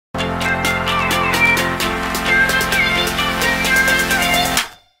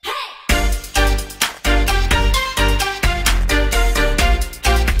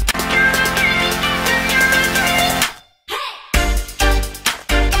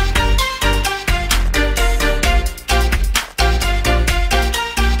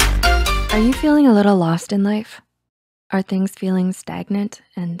a little lost in life? Are things feeling stagnant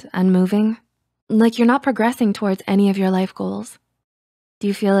and unmoving? Like you're not progressing towards any of your life goals? Do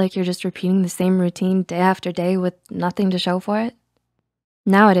you feel like you're just repeating the same routine day after day with nothing to show for it?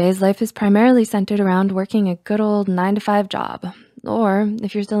 Nowadays, life is primarily centered around working a good old 9-to-5 job, or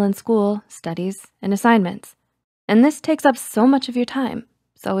if you're still in school, studies and assignments. And this takes up so much of your time,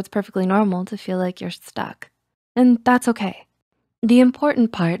 so it's perfectly normal to feel like you're stuck. And that's okay. The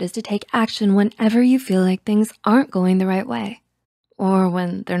important part is to take action whenever you feel like things aren't going the right way, or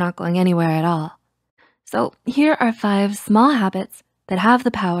when they're not going anywhere at all. So here are 5 small habits that have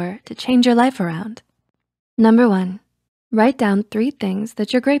the power to change your life around. Number 1, write down 3 things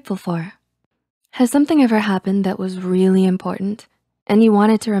that you're grateful for. Has something ever happened that was really important and you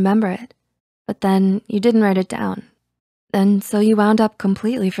wanted to remember it, but then you didn't write it down, and so you wound up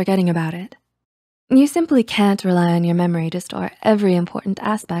completely forgetting about it? You simply can't rely on your memory to store every important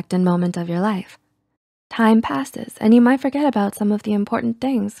aspect and moment of your life. Time passes and you might forget about some of the important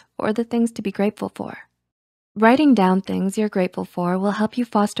things or the things to be grateful for. Writing down things you're grateful for will help you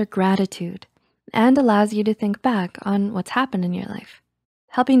foster gratitude and allows you to think back on what's happened in your life,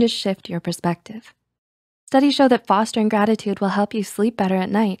 helping to shift your perspective. Studies show that fostering gratitude will help you sleep better at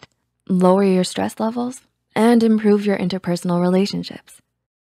night, lower your stress levels, and improve your interpersonal relationships.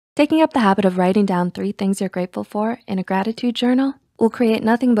 Taking up the habit of writing down 3 things you're grateful for in a gratitude journal will create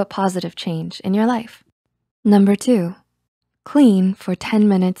nothing but positive change in your life. Number 2, clean for 10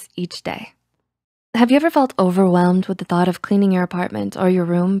 minutes each day. Have you ever felt overwhelmed with the thought of cleaning your apartment or your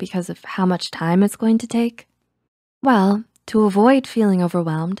room because of how much time it's going to take? Well, to avoid feeling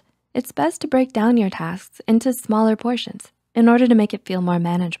overwhelmed, it's best to break down your tasks into smaller portions in order to make it feel more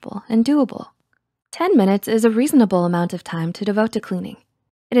manageable and doable. 10 minutes is a reasonable amount of time to devote to cleaning.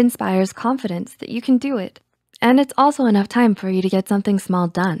 It inspires confidence that you can do it, and it's also enough time for you to get something small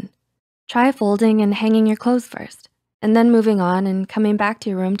done. Try folding and hanging your clothes first, and then moving on and coming back to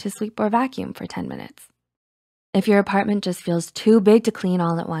your room to sweep or vacuum for 10 minutes. If your apartment just feels too big to clean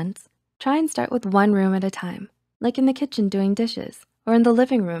all at once, try and start with 1 room at a time, like in the kitchen doing dishes, or in the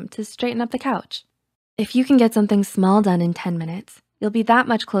living room to straighten up the couch. If you can get something small done in 10 minutes, you'll be that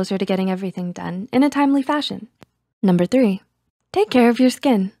much closer to getting everything done in a timely fashion. Number 3, take care of your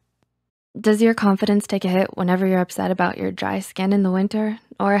skin. Does your confidence take a hit whenever you're upset about your dry skin in the winter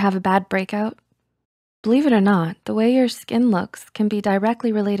or have a bad breakout? Believe it or not, the way your skin looks can be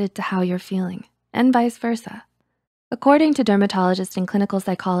directly related to how you're feeling, and vice versa. According to dermatologist and clinical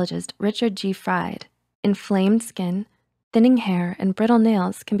psychologist Richard G. Fried, inflamed skin, thinning hair, and brittle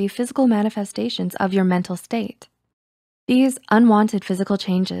nails can be physical manifestations of your mental state. These unwanted physical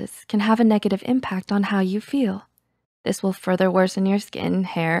changes can have a negative impact on how you feel. This will further worsen your skin,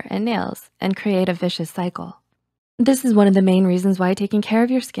 hair, and nails and create a vicious cycle. This is one of the main reasons why taking care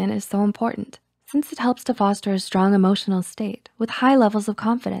of your skin is so important, since it helps to foster a strong emotional state with high levels of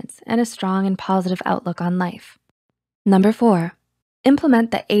confidence and a strong and positive outlook on life. Number 4,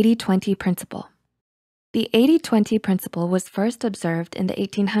 implement the 80-20 principle. The 80-20 principle was first observed in the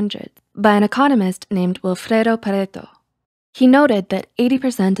 1800s by an economist named Wilfredo Pareto. He noted that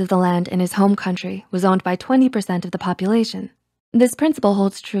 80% of the land in his home country was owned by 20% of the population. This principle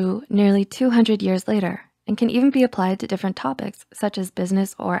holds true nearly 200 years later and can even be applied to different topics such as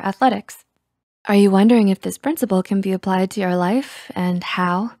business or athletics. Are you wondering if this principle can be applied to your life and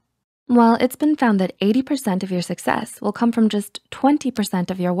how? Well, it's been found that 80% of your success will come from just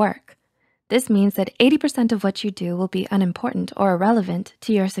 20% of your work. This means that 80% of what you do will be unimportant or irrelevant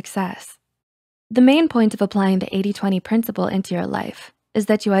to your success. The main point of applying the 80-20 principle into your life is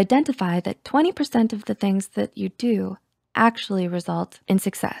that you identify that 20% of the things that you do actually result in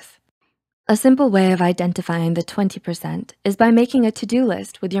success. A simple way of identifying the 20% is by making a to-do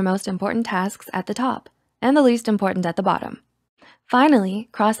list with your most important tasks at the top and the least important at the bottom. Finally,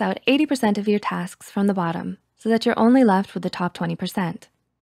 cross out 80% of your tasks from the bottom so that you're only left with the top 20%.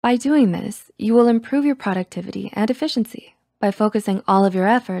 By doing this, you will improve your productivity and efficiency by focusing all of your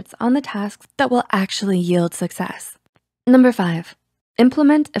efforts on the tasks that will actually yield success. Number 5,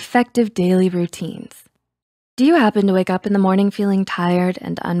 implement effective daily routines. Do you happen to wake up in the morning feeling tired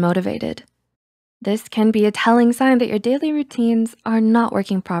and unmotivated? This can be a telling sign that your daily routines are not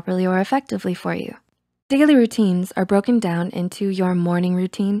working properly or effectively for you. Daily routines are broken down into your morning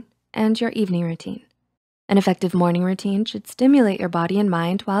routine and your evening routine. An effective morning routine should stimulate your body and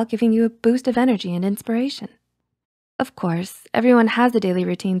mind while giving you a boost of energy and inspiration. Of course, everyone has a daily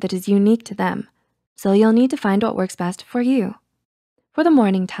routine that is unique to them, so you'll need to find what works best for you. For the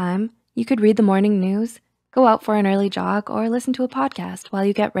morning time, you could read the morning news, go out for an early jog, or listen to a podcast while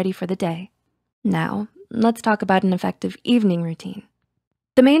you get ready for the day. Now, let's talk about an effective evening routine.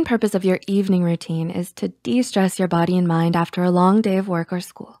 The main purpose of your evening routine is to de-stress your body and mind after a long day of work or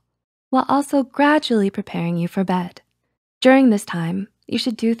school, while also gradually preparing you for bed. During this time, you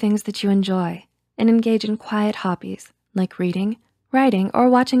should do things that you enjoy and engage in quiet hobbies like reading, writing, or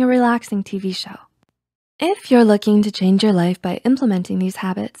watching a relaxing TV show. If you're looking to change your life by implementing these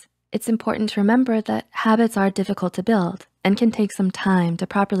habits, it's important to remember that habits are difficult to build and can take some time to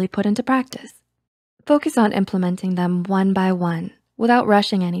properly put into practice. Focus on implementing them one by one without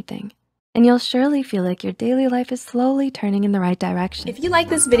rushing anything, and you'll surely feel like your daily life is slowly turning in the right direction. If you like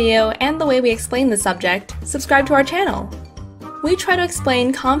this video and the way we explain the subject, subscribe to our channel. We try to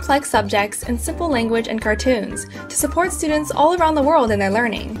explain complex subjects in simple language and cartoons to support students all around the world in their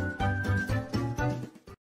learning.